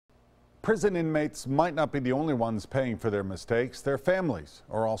Prison inmates might not be the only ones paying for their mistakes. Their families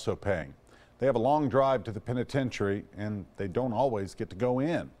are also paying. They have a long drive to the penitentiary, and they don't always get to go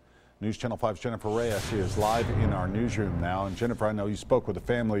in. News Channel 5's Jennifer Reyes is live in our newsroom now. And Jennifer, I know you spoke with the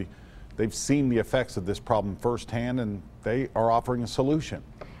family. They've seen the effects of this problem firsthand, and they are offering a solution.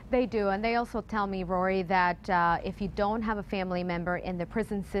 They do, and they also tell me, Rory, that if you don't have a family member in the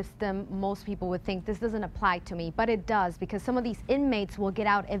prison system, most people would think this doesn't apply to me, but it does, because some of these inmates will get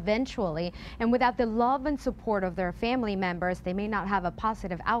out eventually, and without the love and support of their family members, they may not have a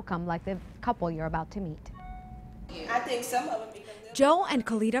positive outcome like the couple you're about to meet. I think some of them. Joe and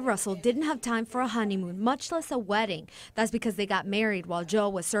Kalita Russell didn't have time for a honeymoon, much less a wedding. That's because they got married while Joe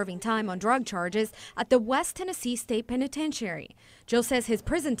was serving time on drug charges at the West Tennessee State Penitentiary. Joe says his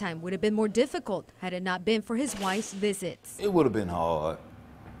prison time would have been more difficult had it not been for his wife's visits. It would have been hard.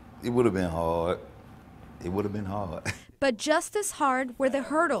 It would have been hard. It would have been hard. But just as hard were the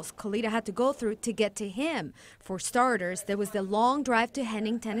hurdles Kalita had to go through to get to him. For starters, there was the long drive to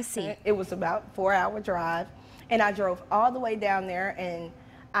Henning, Tennessee. It was about a 4-hour drive. And I drove all the way down there, and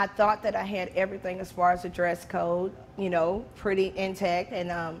I thought that I had everything as far as the dress code, you know, pretty intact,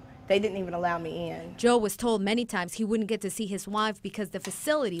 and they didn't even allow me in. Joe was told many times he wouldn't get to see his wife because the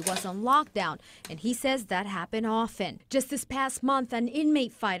facility was on lockdown, and he says that happened often. Just this past month, an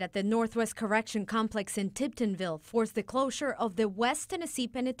inmate fight at the Northwest Correction Complex in Tiptonville forced the closure of the West Tennessee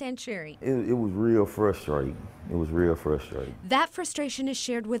Penitentiary. It was real frustrating. It was real frustrating. That frustration is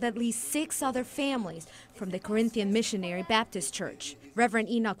shared with at least 6 other families from the Corinthian Missionary Baptist Church. Reverend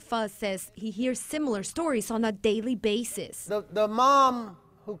Enoch Fuzz says he hears similar stories on a daily basis. The mom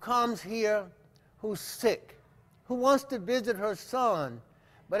who comes here who's sick, who wants to visit her son,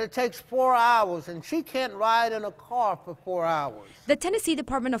 but it takes 4 hours and she can't ride in a car for 4 hours. The Tennessee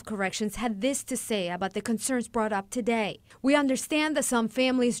Department of Corrections had this to say about the concerns brought up today. We understand that some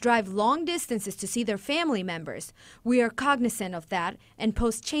families drive long distances to see their family members. We are cognizant of that and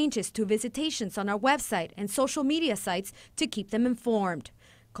post changes to visitations on our website and social media sites to keep them informed.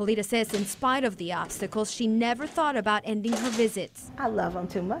 Kalita says in spite of the obstacles, she never thought about ending her visits. I love them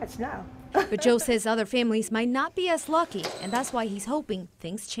too much now. But Joe says other families might not be as lucky, and that's why he's hoping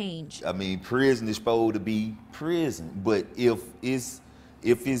things change. I mean, prison is supposed to be prison, but if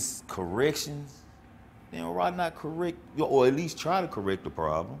it's corrections, then why not correct, or at least try to correct the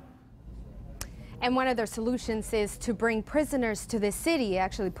problem? And one of their solutions is to bring prisoners to the city,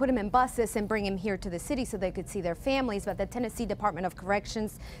 actually put them in buses and bring them here to the city so they could see their families. But the Tennessee Department of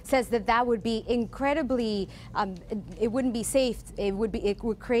Corrections says that that would be incredibly, it wouldn't be safe. It would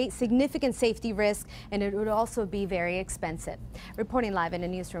create significant safety risk, and it would also be very expensive. Reporting live in the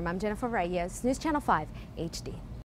newsroom, I'm Jennifer Reyes, News Channel 5 HD.